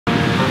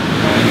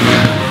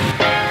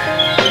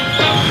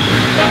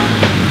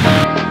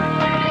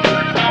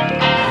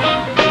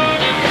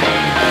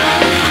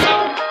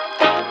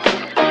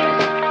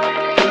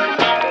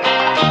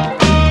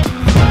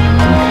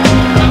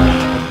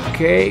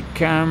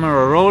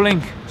camera rolling.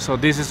 So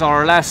this is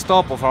our last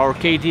stop of our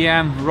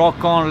KTM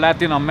RokON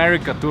Latin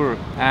America tour,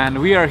 and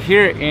we are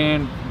here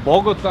in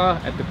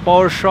Bogota at the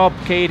Power Shop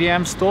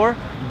KTM store.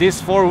 These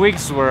 4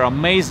 weeks were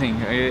amazing.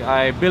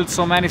 I built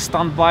so many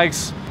stunt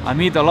bikes. I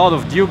meet a lot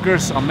of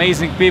dukers,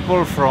 amazing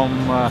people from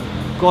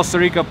Costa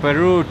Rica,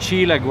 Peru,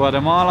 Chile,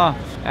 Guatemala,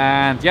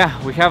 and yeah,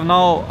 we have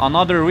now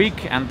another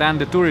week and then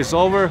the tour is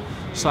over.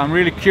 So I'm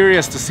really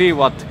curious to see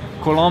what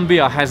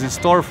Colombia has in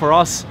store for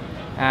us,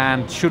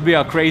 and should be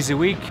a crazy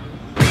week.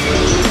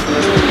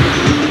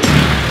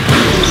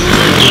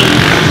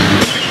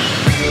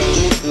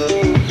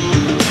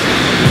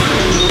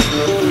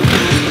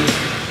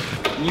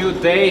 New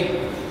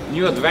day,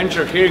 new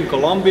adventure here in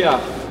Colombia.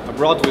 I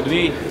brought with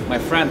me my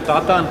friend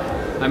Tatan.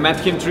 I met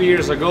him 3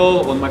 years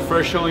ago on my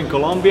first show in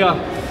Colombia,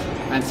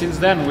 and since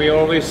then we're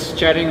always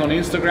chatting on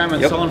Instagram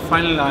and so on.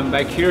 Finally I'm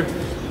back here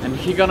and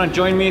he gonna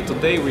join me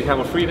today. We have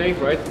a free day,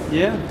 right?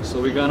 Yeah.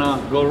 So we're gonna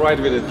go ride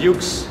with the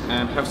Dukes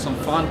and have some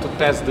fun to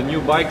test the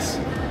new bikes.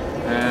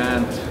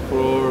 And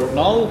for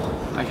now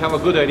I have a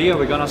good idea.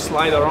 We're gonna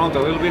slide around a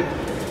little bit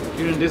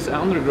here in this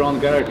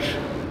underground garage.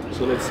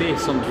 So let's see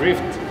some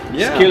drift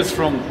skills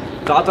from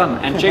Tatan,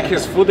 and check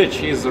his footage.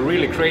 He's a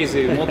really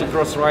crazy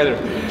motocross rider.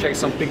 Check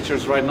some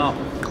pictures right now.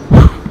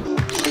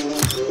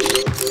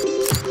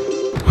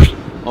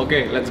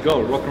 Okay, let's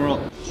go, rock and roll.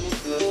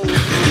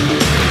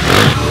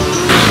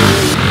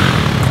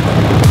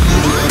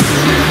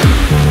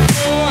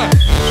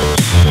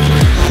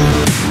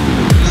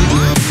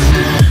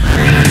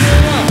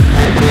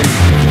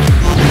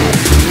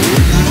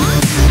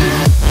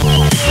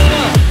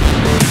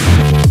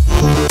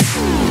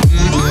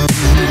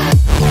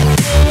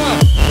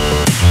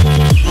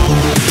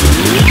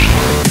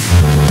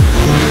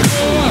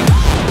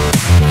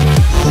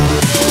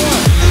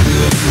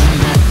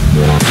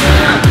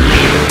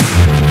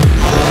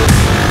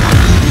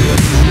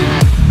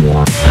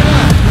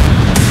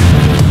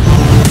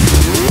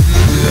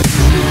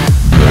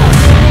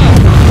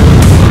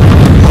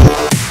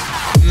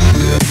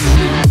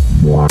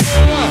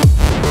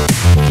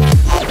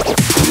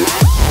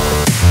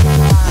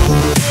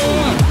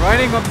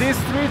 Riding on these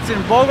streets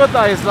in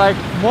Bogota is like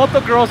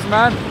motocross,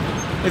 man.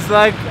 It's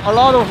like a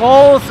lot of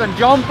holes and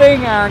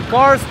jumping and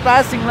cars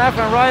passing left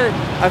and right.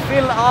 I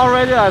feel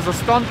already as a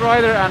stunt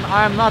rider, and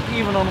I am not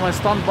even on my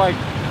stunt bike.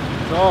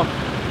 So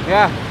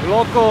yeah,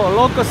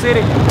 loco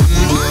city.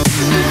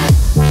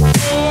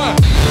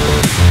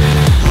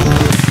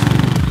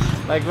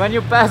 Like when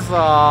you pass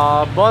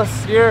a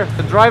bus here,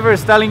 the driver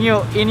is telling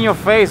you in your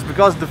face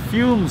because the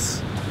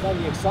fumes,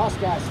 the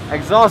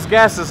exhaust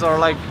gases are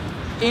like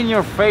in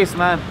your face,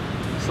 man.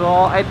 So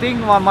I think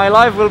my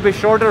life will be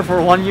shorter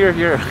for 1 year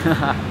here.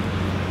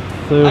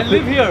 So I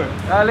live here.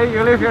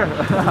 You live here.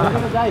 I'm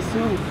gonna die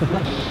soon.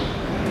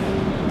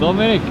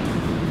 Dominic,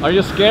 are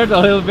you scared a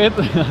little bit?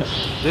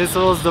 This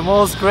was the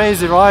most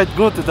crazy ride.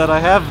 Good that I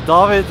have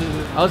David.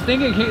 I was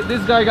thinking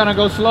this guy gonna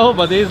go slow,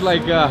 but he's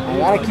like I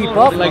gotta keep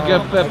up. like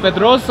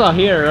Pedrosa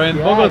here in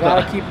Bogota.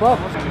 I gotta keep up.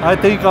 I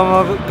think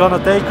I'm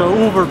gonna take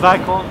an Uber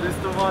back home. This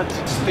too much.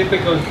 It's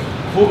typical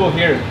jugo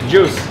here,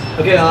 juice.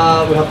 Okay,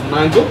 we have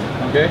mango.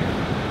 Okay.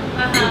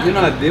 You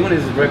know, this one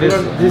is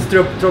regular. This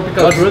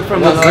tropical fruit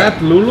from what's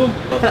that? Lulu?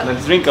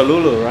 Let's drink a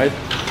Lulu, right?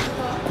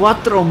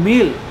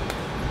 4,000.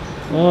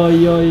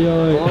 Oi, oi,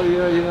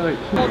 oi.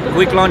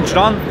 Quick lunch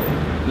done.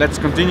 Let's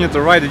continue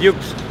to ride the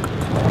Dukes.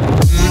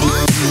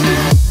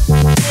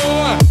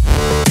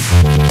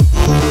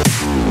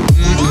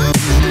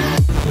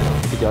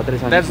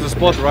 That's the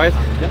spot, right?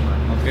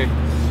 Yeah. Okay.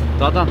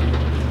 Tata,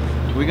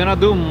 we're gonna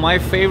do my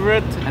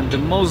favorite and the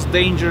most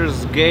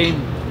dangerous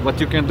game what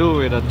you can do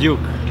with a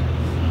Duke.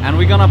 And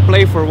we're gonna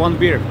play for 1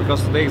 beer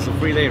because today is a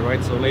free day,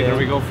 right? So later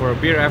we go for a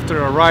beer.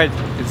 After a ride,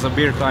 it's a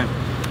beer time.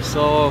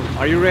 So,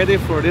 are you ready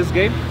for this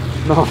game?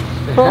 No.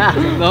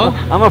 No?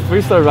 I'm a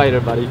freestyle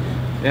rider, buddy.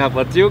 Yeah,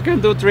 but you can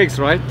do tricks,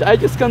 right? I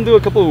just can do a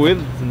couple of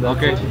wheels.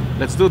 Okay,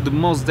 let's do the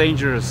most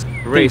dangerous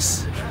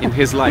race in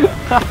his life.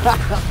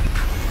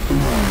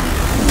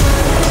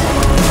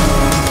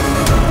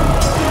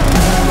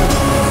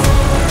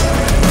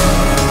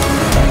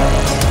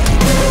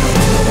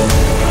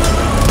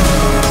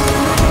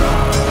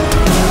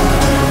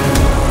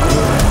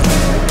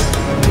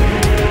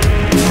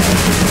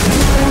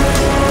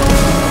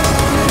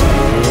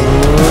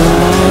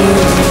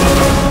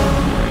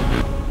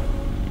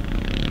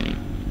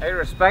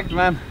 Respect,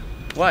 man.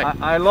 Why?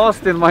 I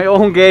lost in my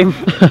own game.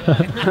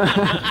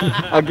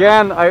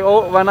 Again,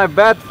 when I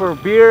bet for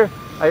beer,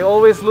 I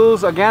always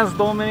lose against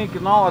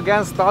Dominic, now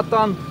against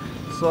Tatan.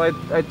 So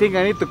I think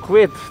I need to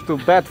quit to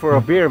bet for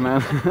a beer,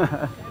 man.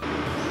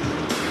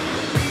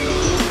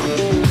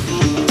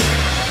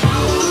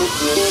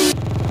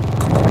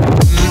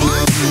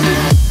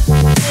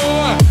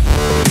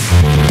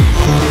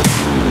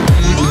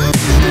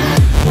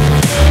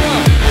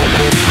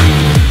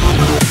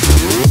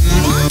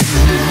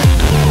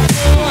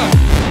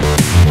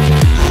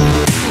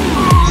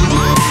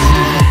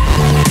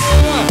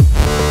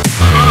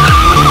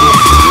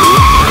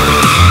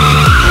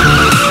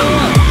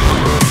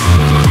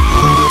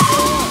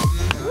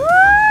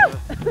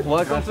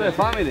 Welcome to the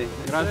family.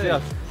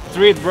 Gracias.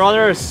 Street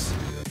brothers.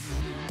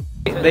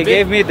 They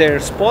gave me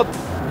their spot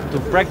to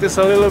practice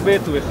a little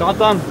bit with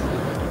Tatan,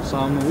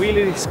 some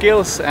wheelie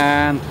skills,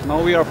 and now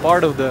we are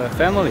part of the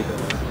family.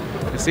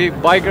 You see,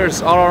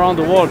 bikers all around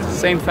the world,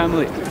 same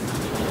family.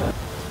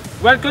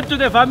 Welcome to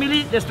the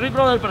family, the Street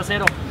Brother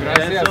Parcero.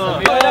 Gracias.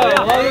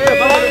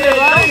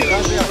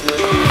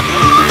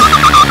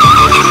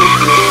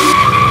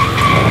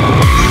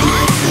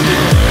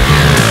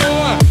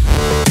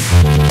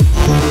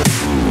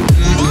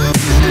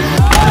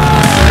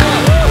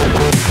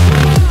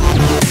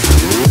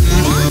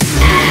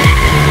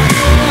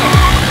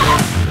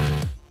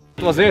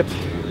 That was it.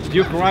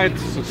 Duke ride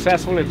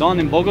successfully done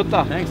in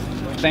Bogota. Thanks.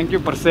 Thank you,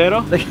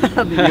 parcero,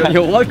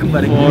 You're welcome,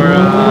 buddy.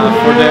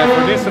 for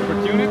this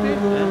opportunity.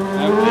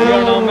 And we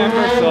are now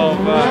members of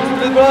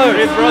Street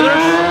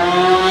Brothers.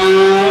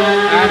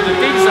 And the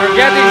things are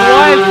getting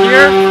wild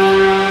here.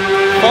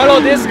 Follow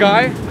this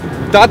guy,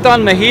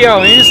 Tatan Mejia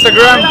on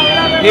Instagram.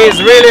 He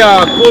is really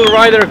a cool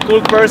rider,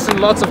 cool person,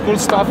 lots of cool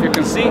stuff you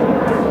can see.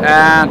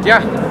 And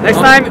yeah, Next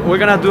time we're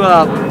gonna do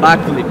a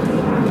backflip.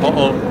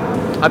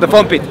 At the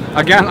foam pit.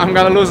 Again, I'm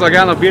gonna lose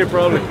again a beer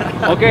probably.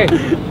 Okay.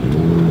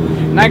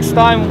 Next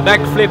time,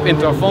 backflip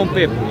into a foam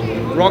pit.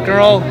 Rock and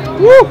roll.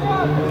 Woo!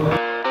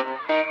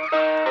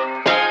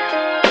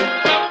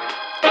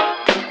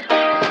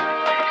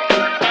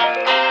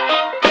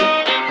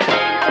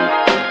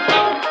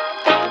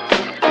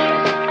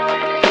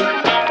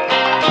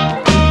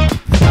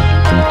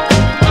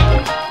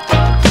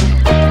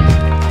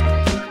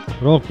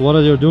 Rok, what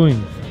are you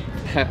doing?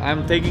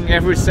 I'm taking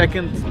every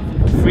second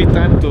free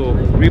time to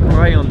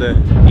reply on the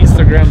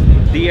Instagram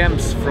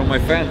DMs from my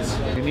fans.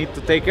 You need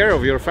to take care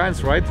of your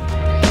fans, right?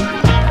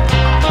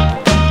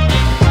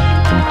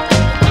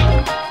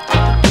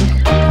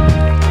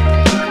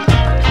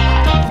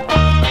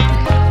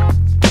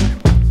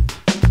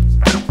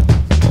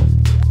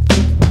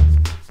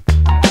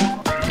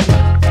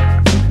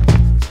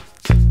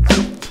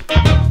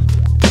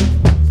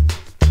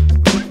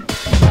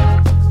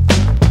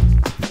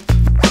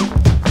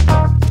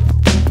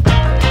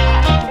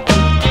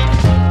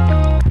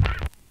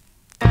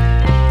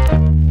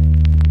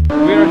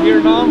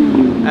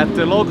 At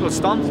the local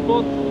stunt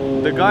spot.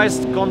 The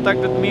guys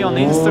contacted me on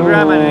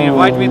Instagram and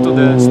invited me to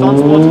the stunt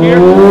spot here.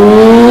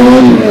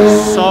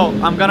 So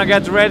I'm gonna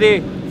get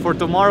ready for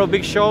tomorrow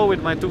big show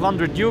with my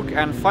 200 Duke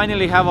and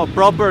finally have a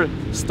proper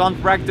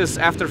stunt practice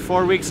after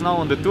 4 weeks now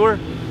on the tour,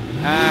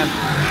 and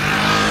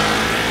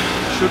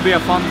should be a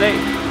fun day.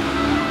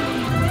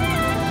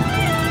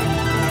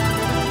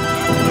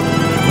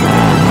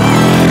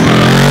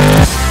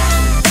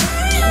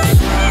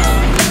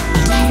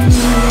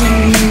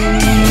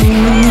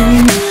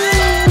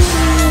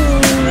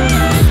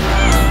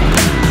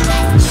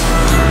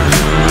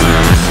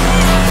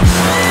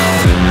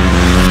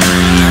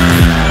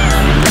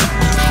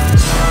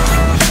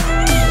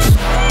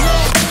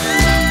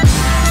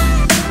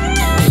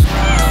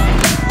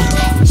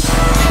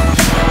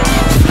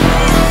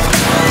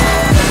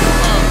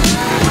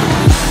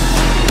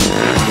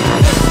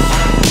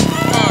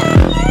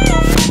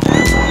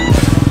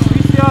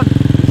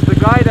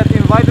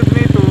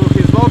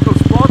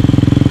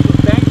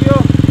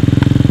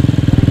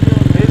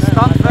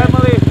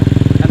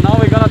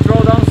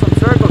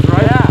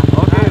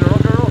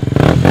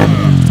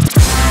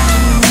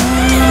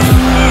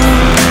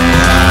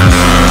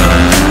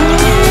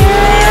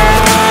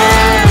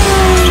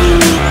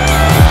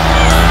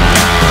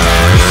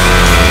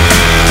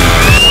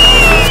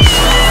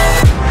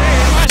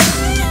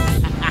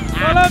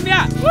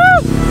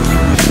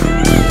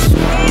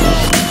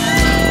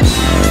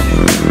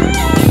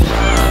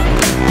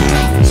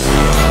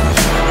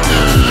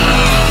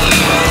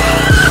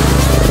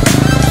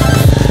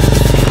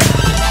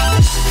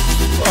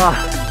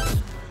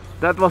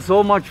 That was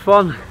so much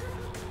fun.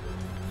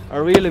 I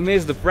really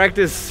missed the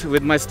practice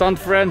with my stunt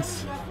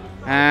friends,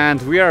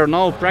 and we are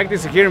now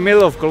practicing here in the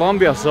middle of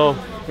Colombia, so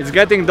it's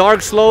getting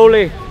dark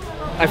slowly.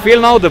 I feel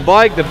now the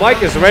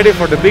bike is ready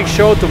for the big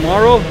show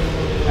tomorrow,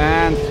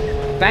 and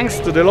thanks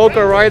to the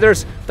local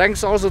riders,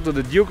 thanks also to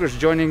the Dukers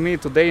joining me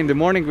today in the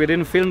morning. We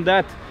didn't film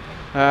that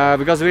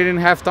because we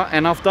didn't have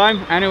enough time.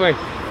 Anyway,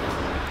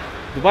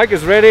 the bike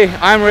is ready,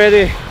 I'm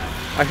ready.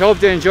 I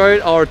hope you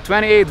enjoyed our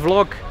 28th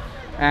vlog.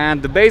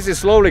 And the base is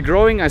slowly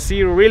growing. I see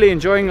you really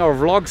enjoying our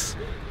vlogs,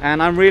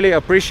 and I'm really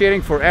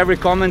appreciating for every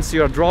comments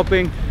you are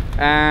dropping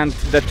and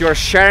that you are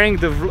sharing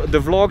the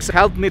vlogs.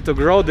 Help me to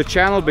grow the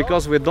channel,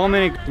 because with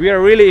Dominic we are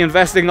really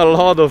investing a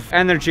lot of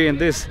energy in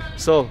this.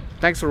 So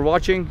thanks for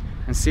watching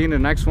and see you in the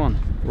next one.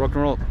 Rock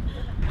and roll.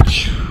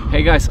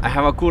 Hey guys, I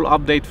have a cool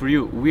update for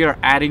you. We are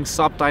adding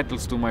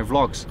subtitles to my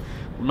vlogs.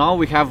 Now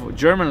we have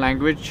German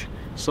language,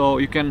 so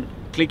you can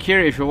click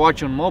here if you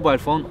watch on mobile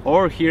phone,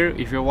 or here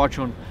if you watch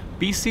on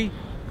PC.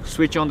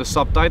 Switch on the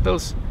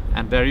subtitles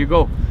and there you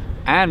go.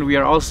 And we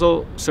are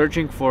also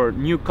searching for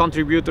new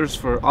contributors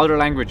for other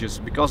languages,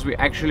 because we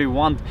actually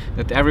want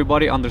that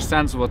everybody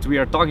understands what we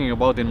are talking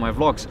about in my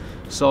vlogs.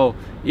 So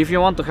if you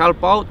want to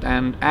help out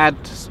and add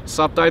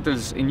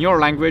subtitles in your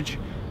language,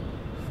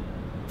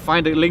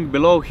 find a link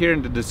below here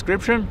in the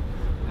description,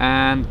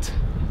 and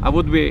I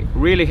would be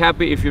really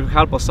happy if you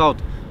help us out.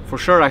 For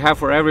sure, I have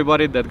for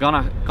everybody that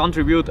gonna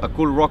contribute a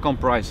cool RokON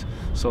prize.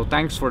 So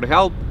thanks for the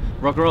help.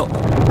 Rock and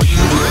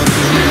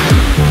roll.